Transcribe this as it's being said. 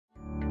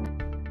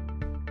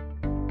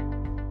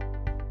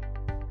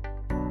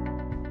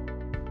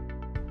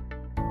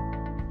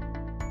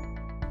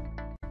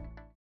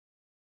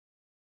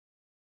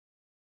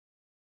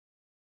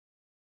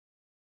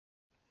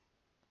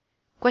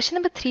Question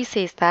number 3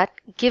 says that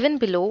given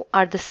below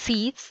are the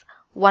seats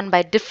won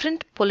by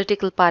different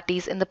political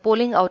parties in the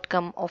polling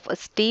outcome of a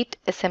state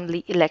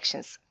assembly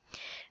elections.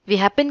 We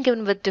have been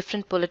given with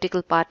different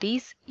political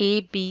parties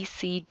A, B,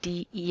 C,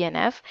 D, E and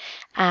F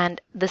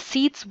and the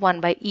seats won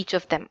by each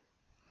of them.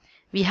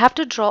 We have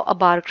to draw a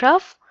bar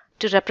graph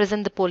to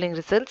represent the polling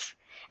results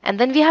and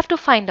then we have to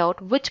find out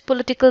which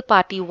political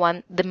party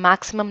won the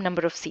maximum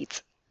number of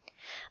seats.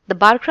 The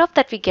bar graph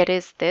that we get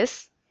is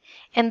this.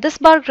 In this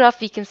bar graph,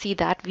 we can see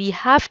that we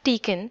have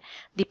taken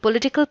the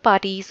political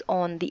parties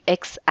on the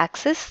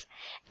x-axis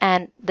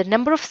and the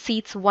number of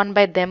seats won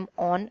by them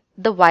on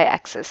the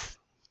y-axis.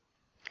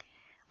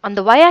 On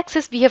the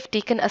y-axis, we have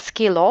taken a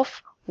scale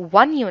of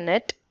 1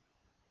 unit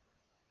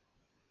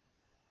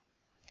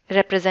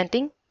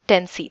representing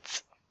 10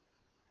 seats.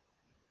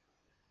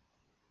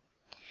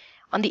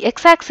 On the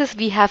x-axis,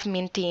 we have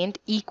maintained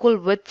equal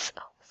widths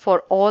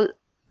for all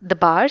the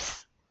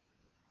bars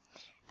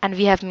and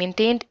we have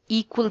maintained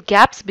equal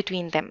gaps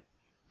between them.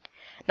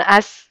 Now,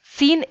 as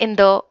seen in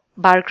the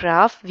bar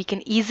graph, we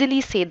can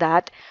easily say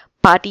that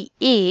party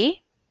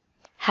A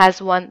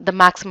has won the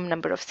maximum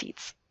number of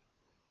seats.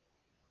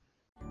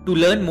 To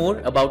learn more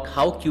about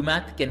how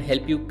QMath can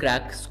help you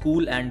crack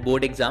school and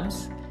board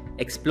exams,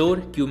 explore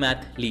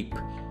QMath Leap,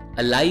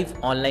 a live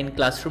online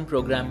classroom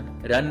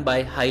program run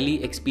by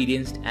highly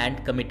experienced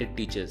and committed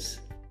teachers.